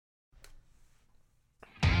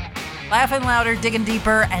Laughing louder, digging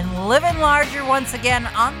deeper, and living larger once again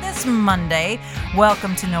on this Monday.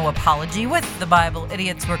 Welcome to No Apology with the Bible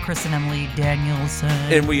Idiots. We're Chris and Emily Danielson.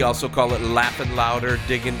 And we also call it Laughing Louder,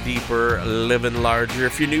 Digging Deeper, Living Larger.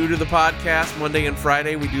 If you're new to the podcast, Monday and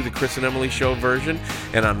Friday we do the Chris and Emily show version.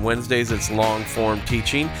 And on Wednesdays it's long-form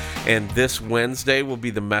teaching. And this Wednesday will be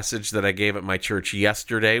the message that I gave at my church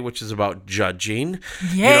yesterday, which is about judging.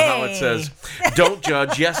 Yay! You know how it says, don't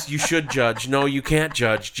judge. Yes, you should judge. No, you can't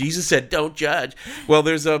judge. Jesus said, don't judge. Well,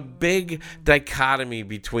 there's a big dichotomy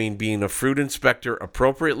between being a fruit inspector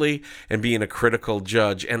appropriately and being a critical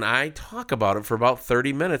judge. And I talk about it for about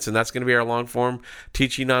 30 minutes, and that's going to be our long-form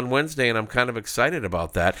teaching on Wednesday, and I'm kind of excited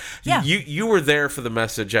about that. Yeah. You were there for the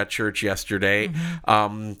message at church yesterday.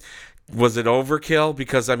 Mm-hmm. Was it overkill?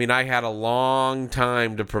 Because, I mean, I had a long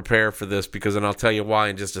time to prepare for this and I'll tell you why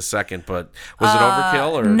in just a second, but was it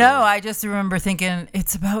overkill? Or no, I just remember thinking,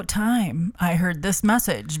 it's about time I heard this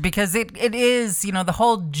message because it is, the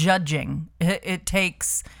whole judging, it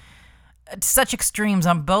takes such extremes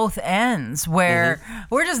on both ends where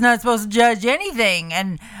we're just not supposed to judge anything.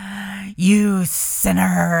 And you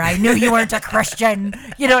sinner, I knew you weren't a Christian.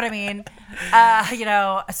 You know what I mean?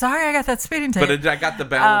 Sorry I got that speeding ticket. But I got the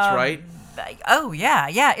balance right? Oh,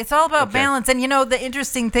 yeah. It's all about balance. And, the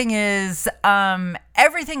interesting thing is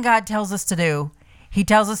everything God tells us to do, he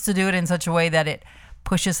tells us to do it in such a way that it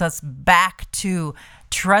pushes us back to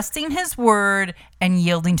trusting his word and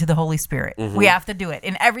yielding to the Holy Spirit. Mm-hmm. We have to do it.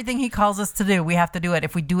 In everything he calls us to do, we have to do it.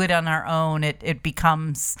 If we do it on our own, it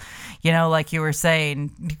becomes, like you were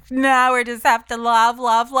saying, no, we just have to love.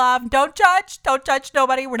 Don't judge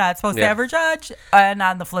nobody. We're not supposed to ever judge. And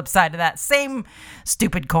on the flip side of that same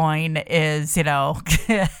stupid coin is, let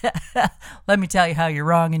me tell you how you're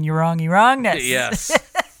wrong and your wrongness. Yes.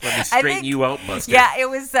 Let me straighten you out, Buster. Yeah, it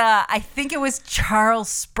was. I think it was Charles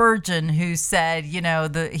Spurgeon who said, he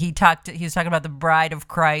was talking about the bride of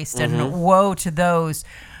Christ, and woe to those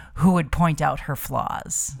who would point out her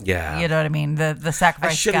flaws. Yeah. You know what I mean? The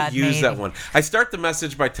sacrifice I should God have used made. that one. I start the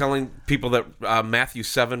message by telling people that Matthew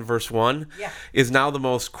 7, verse 1 is now the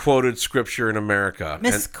most quoted scripture in America.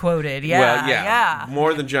 Misquoted,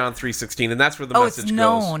 More than John 3:16, and that's where the message it's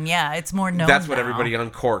known. goes. Yeah, it's more known. That's what now. everybody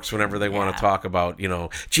uncorks whenever they want to talk about,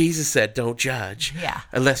 Jesus said, don't judge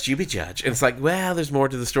unless you be judged. And it's like, well, there's more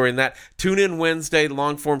to the story than that. Tune in Wednesday,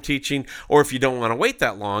 long-form teaching, or if you don't want to wait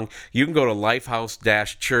that long, you can go to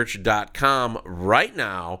lifehouse-church.com right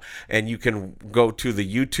now, and you can go to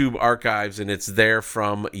the YouTube archives, and it's there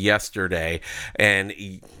from yesterday, and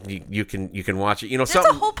you can watch it. There's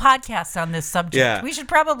a whole podcast on this subject. Yeah. We should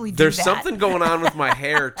probably do There's that. something going on with my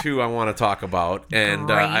hair too I want to talk about,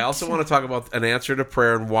 and I also want to talk about an answer to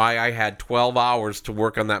prayer and why I had 12 hours to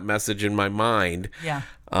work on that message in my mind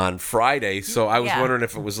on Friday. So I was wondering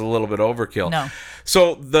if it was a little bit overkill. No.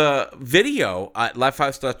 So the video at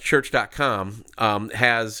lifehouse.church.com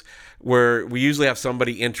has where we usually have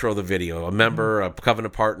somebody intro the video, a member, a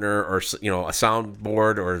covenant partner, or a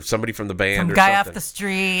soundboard, or somebody from the band, some or guy something. off the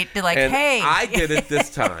street, be like, And hey. I did it this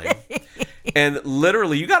time. And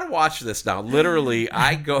literally, you got to watch this now. Literally,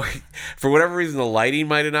 I go, for whatever reason, the lighting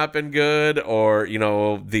might have not been good, or,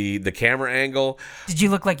 the camera angle. Did you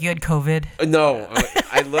look like you had COVID? No,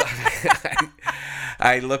 I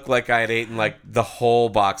look like I had eaten like the whole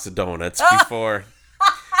box of donuts before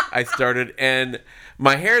I started. And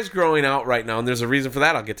my hair is growing out right now, and there's a reason for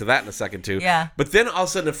that. I'll get to that in a second, too. Yeah. But then all of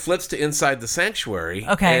a sudden it flips to inside the sanctuary.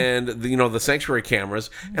 Okay. And, the sanctuary cameras,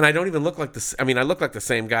 and I don't even look like this. I mean, I look like the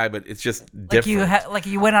same guy, but it's just different. Like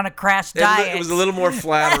you went on a crash diet. It was a little more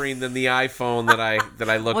flattering than the iPhone that I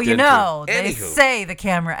looked well, into. They say the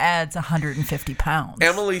camera adds 150 pounds.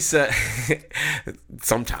 Emily said,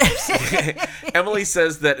 sometimes. Emily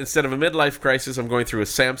says that instead of a midlife crisis, I'm going through a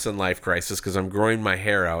Samson life crisis because I'm growing my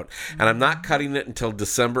hair out, and I'm not cutting it until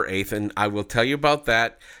December 8th, and I will tell you about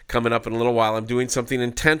that coming up in a little while. I'm doing something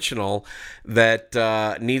intentional that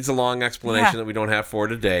needs a long explanation that we don't have for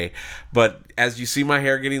today. But as you see my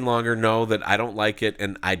hair getting longer, know that I don't like it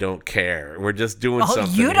and I don't care. We're just doing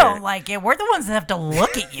something you here. don't like it. We're the ones that have to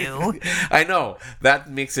look at you. I know. That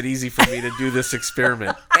makes it easy for me to do this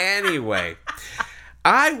experiment. Anyway,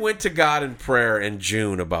 I went to God in prayer in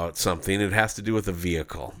June about something. It has to do with a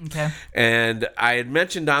vehicle. Okay. And I had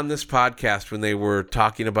mentioned on this podcast when they were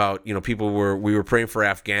talking about, we were praying for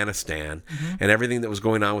Afghanistan and everything that was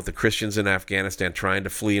going on with the Christians in Afghanistan trying to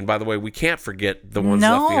flee. And by the way, we can't forget the ones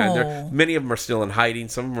left behind there. Many of them are still in hiding.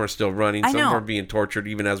 Some of them are still running. Some of them are being tortured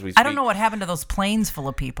even as we speak. I don't know what happened to those planes full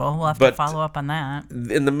of people. We'll have to follow up on that.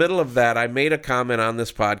 In the middle of that, I made a comment on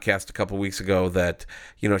this podcast a couple weeks ago that,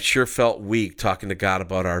 it sure felt weak talking to God God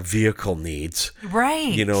about our vehicle needs.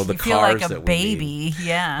 Right. You know, the you feel cars like a that baby. we need.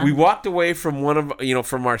 Yeah. We walked away from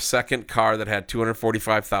from our second car that had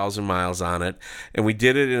 245,000 miles on it, and we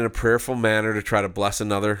did it in a prayerful manner to try to bless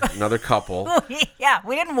another couple. Yeah,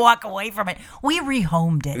 we didn't walk away from it. We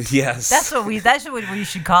rehomed it. Yes. That's what we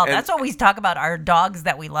should call it. That's what we talk about our dogs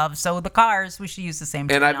that we love. So the cars, we should use the same And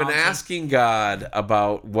terminology. I've been asking God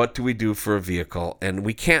about what do we do for a vehicle, and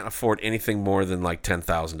we can't afford anything more than like $10,000,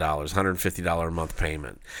 $150 a month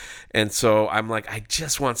payment. And so I'm like, I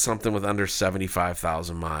just want something with under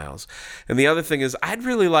 75,000 miles. And the other thing is, I'd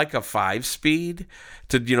really like a 5-speed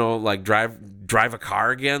to, like drive a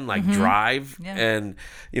car again, like drive, and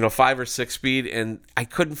 5 or 6-speed. And I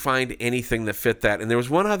couldn't find anything that fit that. And there was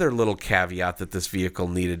one other little caveat that this vehicle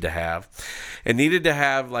needed to have. It needed to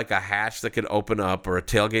have like a hatch that could open up, or a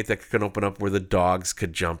tailgate that could open up where the dogs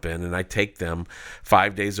could jump in. And I take them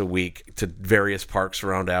 5 days a week to various parks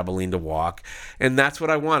around Abilene to walk. And that's what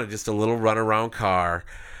I wanted, just a little runaround car.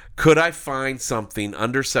 Could I find something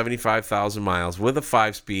under 75,000 miles with a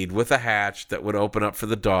 5-speed, with a hatch that would open up for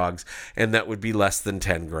the dogs, and that would be less than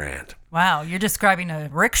 10 grand? Wow, you're describing a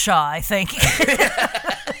rickshaw, I think.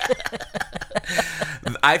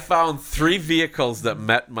 I found 3 vehicles that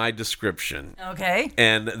met my description. Okay.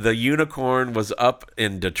 And the Unicorn was up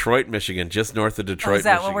in Detroit, Michigan, just north of Detroit, is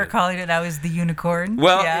that Michigan. what we're calling it now, is the Unicorn?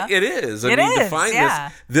 Well, yeah. it is. It is, define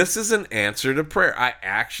yeah. this is an answer to prayer. I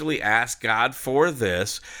actually asked God for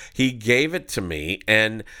this. He gave it to me,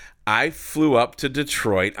 and I flew up to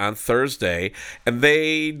Detroit on Thursday, and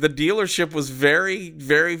the dealership was very,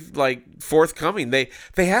 very forthcoming. They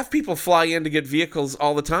have people fly in to get vehicles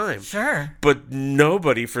all the time. Sure. But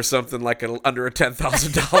nobody for something like under a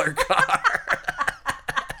 $10,000 car.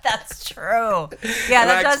 That's true. Yeah,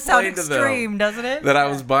 that does sound extreme, doesn't it? That I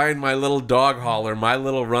was buying my little dog hauler, my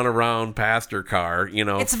little runaround pastor car,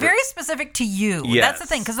 It's very specific to you. Yes. That's the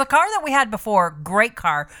thing, because the car that we had before, great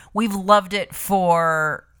car. We've loved it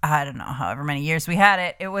for, I don't know, however many years we had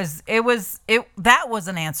it. That was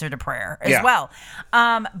an answer to prayer as well.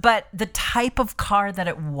 But the type of car that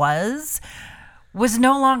it was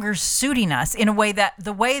no longer suiting us in a way that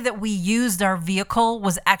the way that we used our vehicle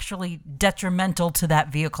was actually detrimental to that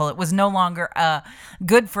vehicle. It was no longer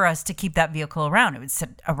good for us to keep that vehicle around. It would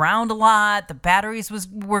sit around a lot. The batteries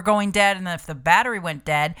were going dead. And then if the battery went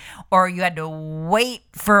dead, or you had to wait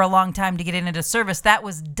for a long time to get it into service, that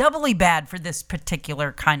was doubly bad for this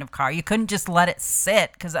particular kind of car. You couldn't just let it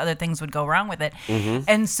sit because other things would go wrong with it. Mm-hmm.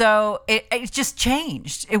 And so it just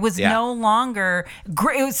changed. It was no longer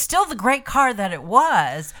it was still the great car that it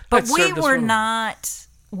was, but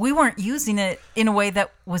we weren't using it in a way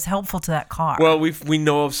that was helpful to that car. Well, we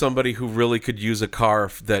know of somebody who really could use a car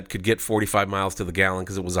that could get 45 miles to the gallon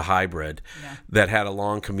because it was a hybrid that had a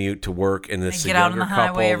long commute to work, and it's a younger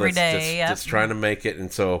couple that's just trying to make it.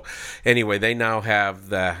 And so anyway, they now have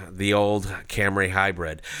the old Camry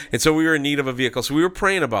hybrid. And so we were in need of a vehicle. So we were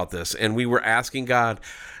praying about this, and we were asking God,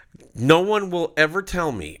 no one will ever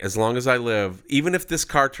tell me, as long as I live, even if this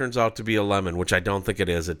car turns out to be a lemon, which I don't think it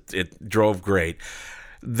is, it drove great,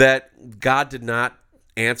 that God did not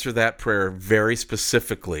answer that prayer very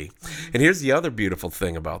specifically. Mm-hmm. And here's the other beautiful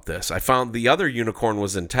thing about this. I found the other Unicorn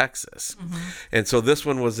was in Texas. Mm-hmm. And so this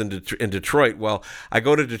one was in Detroit. Well, I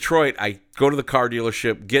go to Detroit, I go to the car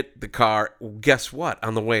dealership, get the car. Guess what?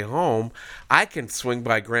 On the way home, I can swing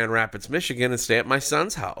by Grand Rapids, Michigan and stay at my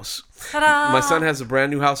son's house. Ta-da! My son has a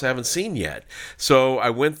brand new house I haven't seen yet. So I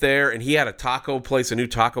went there, and he had a taco place, a new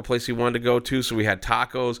taco place he wanted to go to. So we had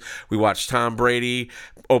tacos. We watched Tom Brady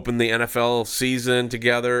open the NFL season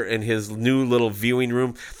together in his new little viewing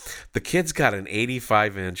room. The kid's got an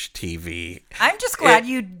 85-inch TV. I'm just glad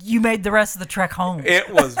you made the rest of the trek home. It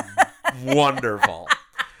was wonderful.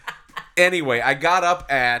 Anyway, I got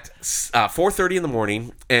up at 4:30 in the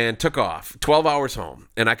morning and took off. 12 hours home.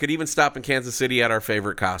 And I could even stop in Kansas City at our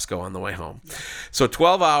favorite Costco on the way home. So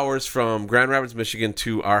 12 hours from Grand Rapids, Michigan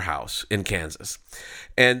to our house in Kansas.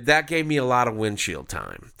 And that gave me a lot of windshield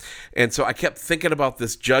time. And so I kept thinking about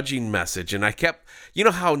this judging message. And I kept, you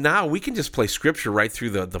know how now we can just play scripture right through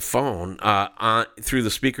the phone, through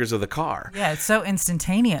the speakers of the car. Yeah, it's so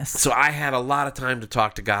instantaneous. So I had a lot of time to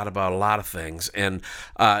talk to God about a lot of things. And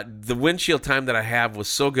the windshield time that I have was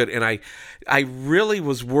so good. And I really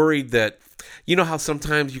was worried that, you know how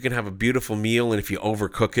sometimes you can have a beautiful meal and if you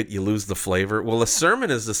overcook it, you lose the flavor? Well, a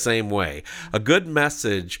sermon is the same way. A good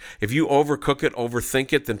message, if you overcook it,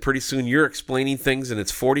 overthink it, then pretty soon you're explaining things and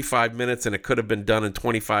it's 45 minutes and it could have been done in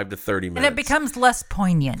 25 to 30 minutes. And it becomes less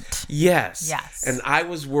poignant. Yes. Yes. And I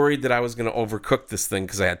was worried that I was going to overcook this thing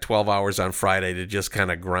because I had 12 hours on Friday to just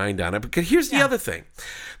kind of grind on it. Because here's the other thing.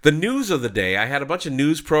 The news of the day, I had a bunch of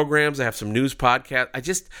news programs. I have some news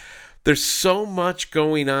podcasts. There's so much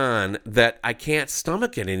going on that I can't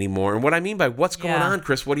stomach it anymore. And what I mean by what's going on,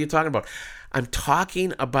 Chris, what are you talking about? I'm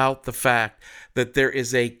talking about the fact that there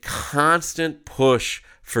is a constant push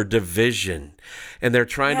for division. And they're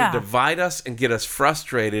trying to divide us and get us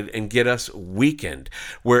frustrated and get us weakened.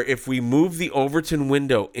 Where if we move the Overton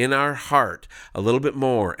window in our heart a little bit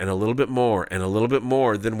more and a little bit more and a little bit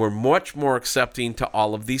more, then we're much more accepting to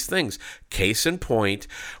all of these things. Case in point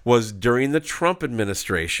was during the Trump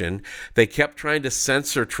administration, they kept trying to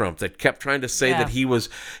censor Trump. They kept trying to say that he was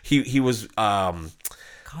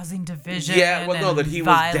causing division. Yeah, well, no, that he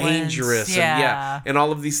violence. was dangerous and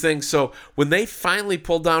all of these things. So when they finally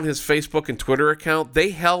pulled down his Facebook and Twitter account,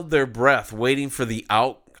 they held their breath waiting for the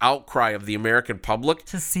outcry of the American public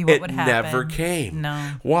to see what would happen. It never came.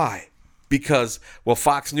 No. Why? Because, well,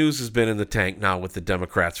 Fox News has been in the tank now with the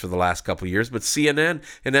Democrats for the last couple of years, but CNN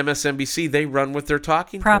and MSNBC, they run with their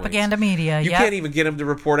talking propaganda points. Media. You can't even get them to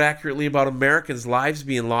report accurately about Americans' lives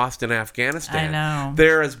being lost in Afghanistan. I know.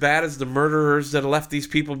 They're as bad as the murderers that left these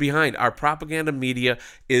people behind. Our propaganda media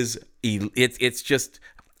is, it's just...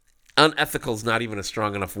 unethical is not even a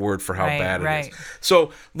strong enough word for how bad it is.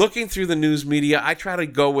 So looking through the news media, I try to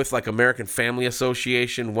go with like American Family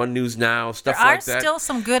Association, One News Now, stuff like that. There are still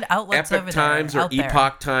some good outlets Epoch over Times there. or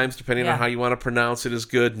Epoch Times, depending on how you want to pronounce it, is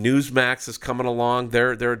good. Newsmax is coming along.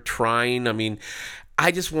 They're trying. I mean,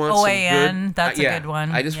 I just want some good... that's a good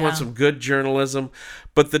one. I just want some good journalism.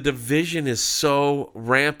 But the division is so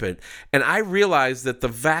rampant. And I realize that the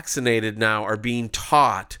vaccinated now are being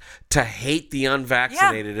taught to hate the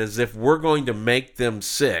unvaccinated as if we're going to make them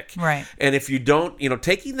sick. Right. And if you don't,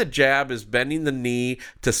 taking the jab is bending the knee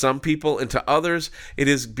to some people, and to others, it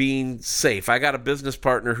is being safe. I got a business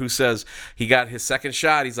partner who says he got his second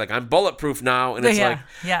shot. He's like, I'm bulletproof now. And it's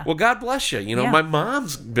well, God bless you. My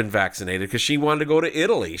mom's been vaccinated because she wanted to go to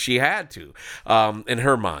Italy. She had to, in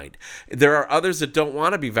her mind. There are others that don't want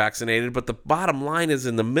to be vaccinated, but the bottom line is,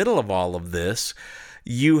 in the middle of all of this,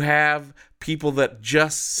 you have people that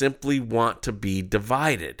just simply want to be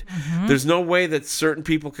divided. Mm-hmm. There's no way that certain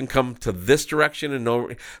people can come to this direction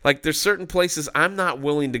and there's certain places I'm not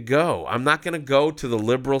willing to go. I'm not going to go to the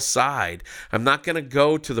liberal side. I'm not going to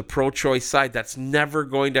go to the pro-choice side. That's never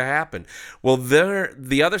going to happen. Well,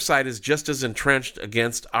 the other side is just as entrenched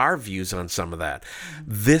against our views on some of that. Mm-hmm.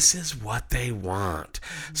 This is what they want.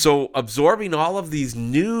 Mm-hmm. So absorbing all of these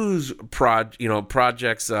news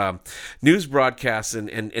projects, news broadcasts,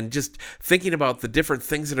 and just thinking about the different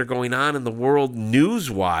things that are going on in the world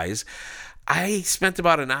news-wise, I spent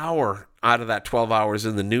about an hour out of that 12 hours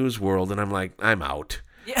in the news world, and I'm like, I'm out.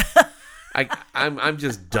 Yeah. I'm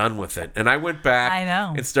just done with it. And I went back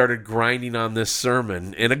and started grinding on this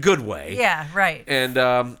sermon in a good way. Yeah, right.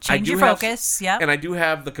 And change your focus. Yeah. And I do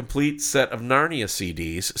have the complete set of Narnia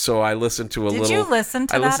CDs, so I listened to a little. Did you listen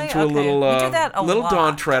to that? I listened to a little. We do that a little lot.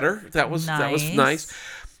 Dawn Treader. That was nice.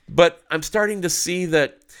 But I'm starting to see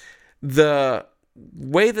that the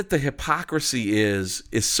way that the hypocrisy is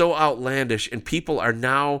so outlandish, and people are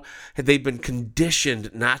now, they've been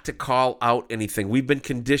conditioned not to call out anything. We've been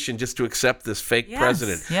conditioned just to accept this fake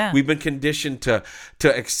president. Yeah. We've been conditioned to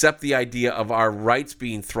accept the idea of our rights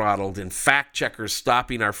being throttled and fact checkers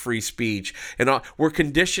stopping our free speech. And we're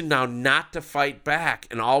conditioned now not to fight back.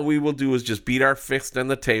 And all we will do is just beat our fist on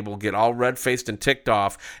the table, get all red-faced and ticked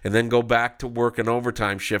off, and then go back to work an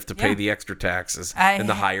overtime shift to pay the extra taxes and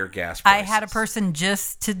the higher gas prices. I had a person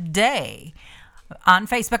just today on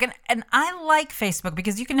Facebook, and I like Facebook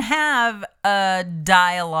because you can have a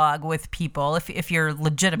dialogue with people if you're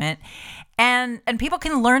legitimate, and people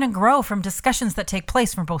can learn and grow from discussions that take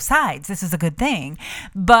place from both sides. This is a good thing.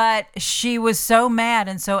 But she was so mad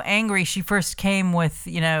and so angry. She first came with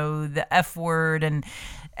the F word and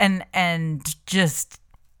just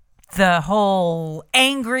the whole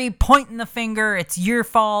angry pointing the finger, it's your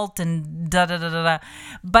fault, and da da da da da.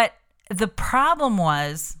 But the problem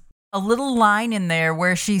was a little line in there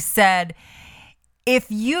where she said, if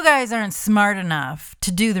you guys aren't smart enough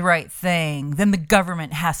to do the right thing, then the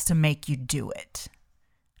government has to make you do it.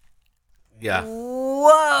 Yeah.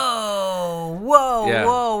 Whoa, whoa, Yeah.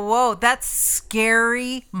 whoa. That's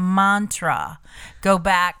scary mantra. Go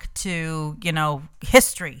back to,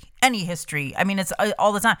 history, any history. I mean, it's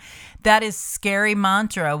all the time. That is scary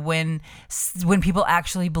mantra when people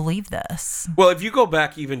actually believe this. Well, if you go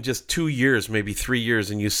back even just 2 years, maybe 3 years,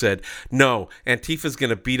 and you said, no, Antifa's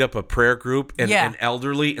going to beat up a prayer group and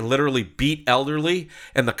elderly and literally beat elderly,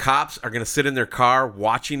 and the cops are going to sit in their car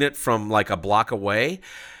watching it from like a block away,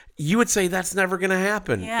 you would say that's never going to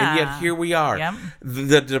happen. Yeah. And yet here we are. Yep.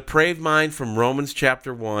 The depraved mind from Romans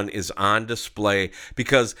chapter 1 is on display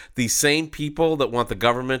because these same people that want the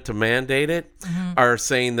government to mandate it are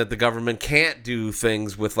saying that the government can't do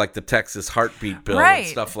things with like the Texas heartbeat bill and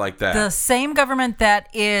stuff like that. The same government that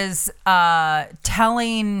is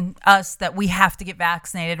telling us that we have to get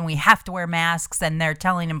vaccinated and we have to wear masks, and they're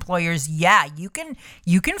telling employers, you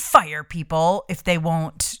can fire people if they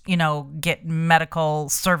won't, get medical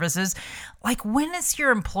services. Like, when is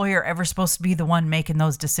your employer ever supposed to be the one making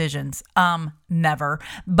those decisions? Never.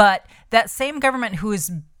 But that same government who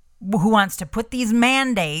wants to put these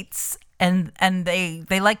mandates, and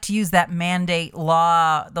they like to use that mandate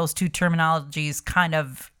law, those two terminologies kind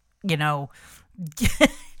of,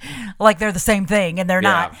 like they're the same thing, and they're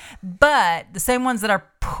not. But the same ones that are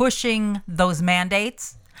pushing those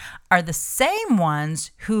mandates are the same ones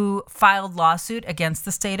who filed lawsuit against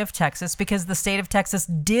the state of Texas because the state of Texas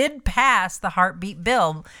did pass the heartbeat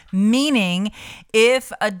bill, meaning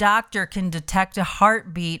if a doctor can detect a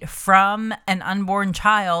heartbeat from an unborn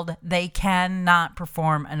child, they cannot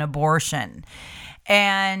perform an abortion.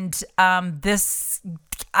 And this,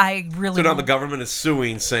 I really... So now the government is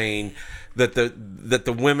suing, saying that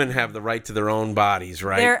the women have the right to their own bodies,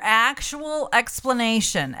 right? Their actual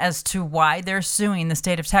explanation as to why they're suing the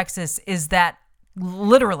state of Texas is that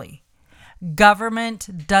literally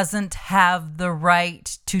government doesn't have the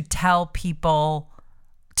right to tell people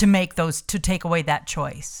to take away that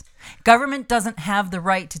choice. Government doesn't have the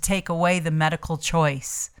right to take away the medical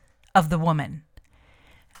choice of the woman.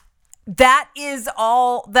 That's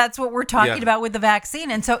what we're talking about with the vaccine.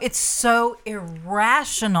 And so it's so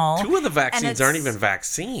irrational. 2 of the vaccines aren't even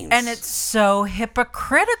vaccines. And it's so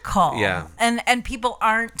hypocritical. Yeah. And people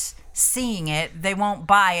aren't seeing it. They won't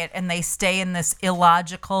buy it. And they stay in this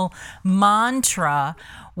illogical mantra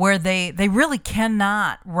where they really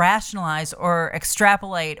cannot rationalize or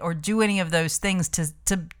extrapolate or do any of those things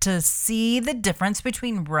to see the difference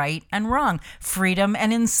between right and wrong, freedom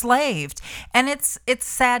and enslaved. And it's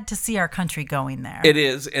sad to see our country going there. It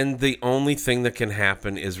is, and the only thing that can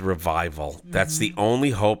happen is revival. That's the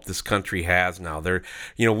only hope this country has now.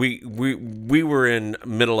 We were in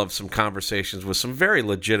middle of some conversations with some very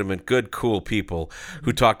legitimate, good, cool people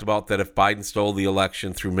who talked about that if Biden stole the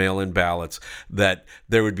election through mail-in ballots, that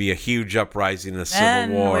there would be a huge uprising and a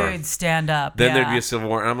civil war. Then we'd stand up. Then there'd be a civil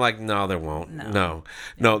war. And I'm like, no, there won't. No.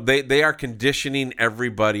 They are conditioning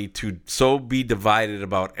everybody to so be divided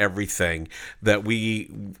about everything that we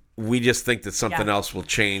just think that something else will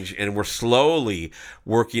change. And we're slowly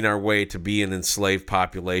working our way to be an enslaved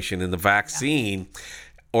population. And the vaccine...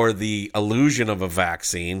 or the illusion of a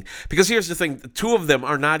vaccine. Because here's the thing, 2 of them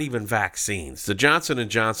are not even vaccines. The Johnson &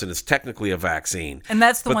 Johnson is technically a vaccine. And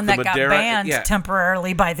that's the one that got banned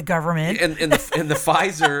temporarily by the government. And the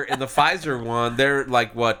Pfizer one, they're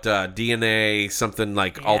like DNA, something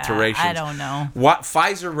like alterations. I don't know.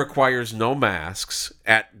 Pfizer requires no masks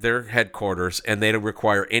at their headquarters, and they don't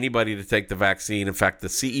require anybody to take the vaccine. In fact, the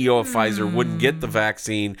CEO of Pfizer wouldn't get the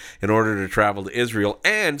vaccine in order to travel to Israel.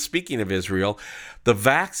 And speaking of Israel, the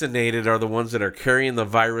vaccinated are the ones that are carrying the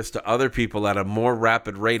virus to other people at a more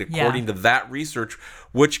rapid rate, according to that research,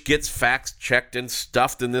 which gets fact-checked and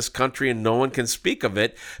stuffed in this country, and no one can speak of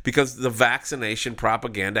it because the vaccination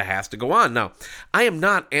propaganda has to go on. Now, I am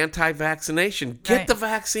not anti-vaccination. Get the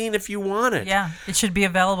vaccine if you want it. Yeah, it should be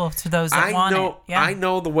available to those that want it. Yeah. I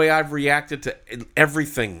know the way I've reacted to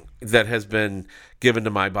everything that has been given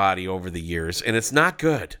to my body over the years, and it's not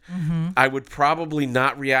good. Mm-hmm. I would probably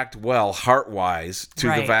not react well heart-wise to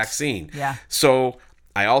the vaccine. Yeah. So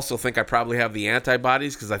I also think I probably have the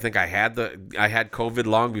antibodies because I think I had COVID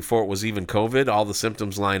long before it was even COVID. All the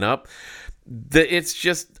symptoms line up. It's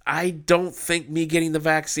just, I don't think me getting the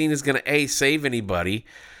vaccine is going to save anybody.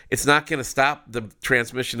 It's not going to stop the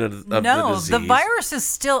transmission of the disease. No, the virus is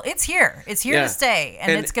still, it's here. It's here to stay.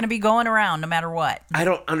 And it's going to be going around no matter what. I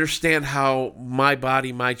don't understand how my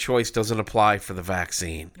body, my choice doesn't apply for the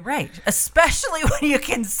vaccine. Right. Especially when you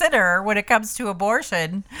consider, when it comes to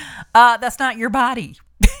abortion, that's not your body.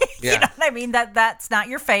 Yeah. You know what I mean? That's not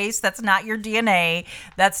your face. That's not your DNA.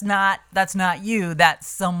 That's not you. That's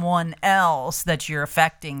someone else that you're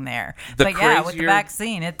affecting there. But yeah, with the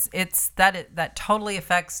vaccine, that totally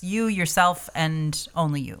affects you, yourself, and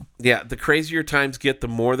only you. Yeah, the crazier times get, the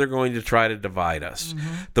more they're going to try to divide us.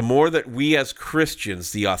 The more that we as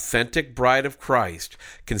Christians, the authentic bride of Christ,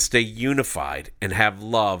 can stay unified and have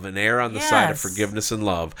love and err on the side of forgiveness and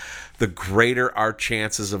love, the greater our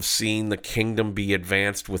chances of seeing the kingdom be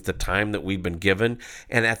advanced with the time that we've been given.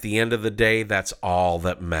 And at the end of the day, that's all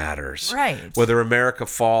that matters. Right. Whether America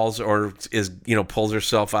falls or pulls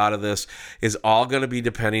herself out of this is all going to be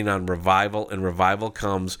depending on revival, and revival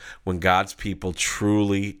comes when God's people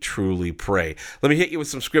truly, truly pray. Let me hit you with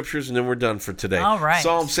some scriptures and then we're done for today. All right.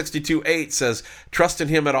 Psalm 62:8 says, "Trust in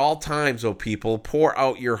him at all times, O people. Pour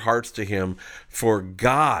out your hearts to him, for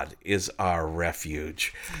God is our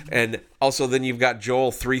refuge." And also then you've got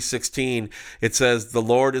Joel 3:16. It says, "The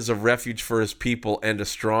Lord is a refuge for his people and a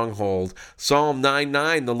stronghold." Psalm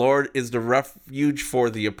 9:9, "The Lord is the refuge for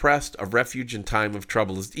the oppressed, a refuge in time of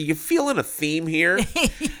trouble." Are you feeling a theme here?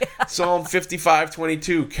 Yeah. Psalm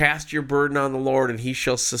 55:22, "Cast your burden on the Lord, and he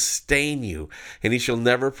shall sustain you, and he shall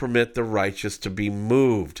never permit the righteous to be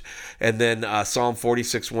moved." And then Psalm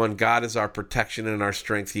 46:1, "God is our protection and our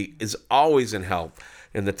strength. He is always in help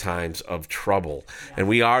in the times of trouble." Yeah. And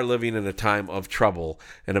we are living in a time of trouble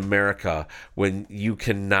in America when you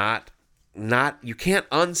can't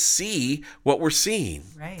unsee what we're seeing.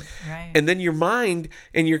 Right. And then your mind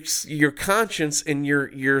and your conscience and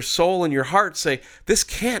your soul and your heart say, this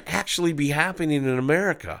can't actually be happening in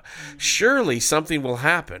America. Surely something will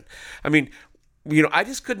happen. I mean, I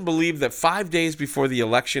just couldn't believe that 5 days before the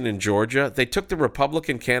election in Georgia, they took the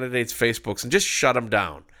Republican candidates' Facebooks and just shut them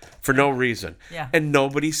down for no reason. Yeah. And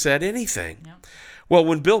nobody said anything. Yep. Well,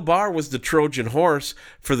 when Bill Barr was the Trojan horse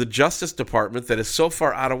for the Justice Department that is so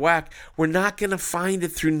far out of whack, we're not going to find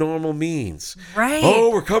it through normal means. Right. Oh,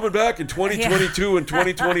 we're coming back in 2022 and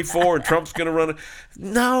 2024 and Trump's going to run.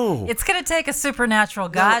 No. It's going to take a supernatural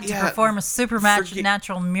God to perform a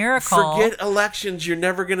supernatural miracle. Forget elections. You're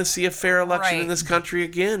never going to see a fair election in this country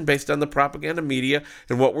again based on the propaganda media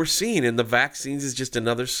and what we're seeing. And the vaccines is just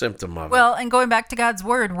another symptom of it. Well, and going back to God's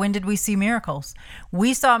word, when did we see miracles?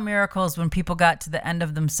 We saw miracles when people got to the end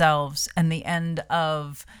of themselves and the end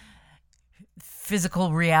of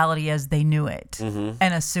physical reality as they knew it,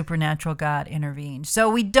 and a supernatural God intervened. So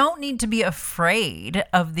we don't need to be afraid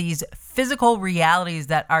of these physical realities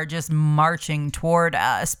that are just marching toward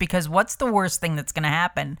us, because what's the worst thing that's going to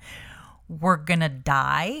happen? We're going to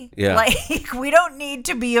die. Yeah. Like, we don't need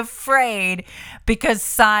to be afraid because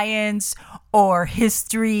science or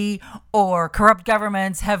history or corrupt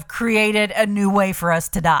governments have created a new way for us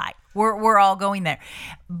to die. We're all going there.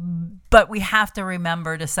 But we have to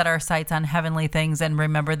remember to set our sights on heavenly things and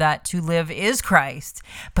remember that to live is Christ,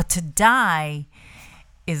 but to die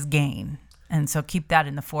is gain. And so keep that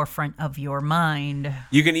in the forefront of your mind.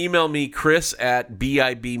 You can email me,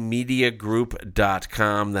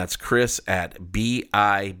 chris@bibmediagroup.com. That's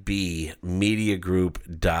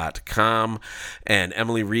chris@bibmediagroup.com. And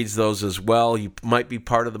Emily reads those as well. You might be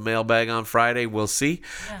part of the mailbag on Friday. We'll see.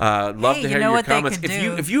 Yeah. Love to hear your comments.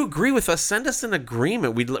 If you agree with us, send us an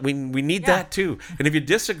agreement. We need that too. And if you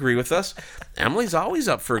disagree with us, Emily's always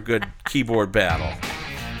up for a good keyboard battle.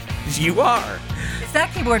 You are. It's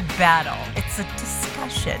not keyboard battle. It's a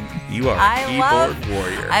discussion. You are a keyboard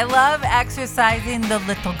warrior. I love exercising the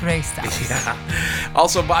little gray stuff. Yeah.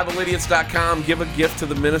 Also, BibleIdiots.com. Give a gift to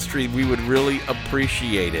the ministry. We would really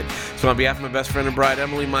appreciate it. So on behalf of my best friend and bride,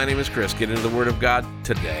 Emily, my name is Chris. Get into the Word of God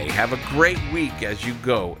today. Have a great week as you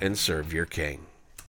go and serve your King.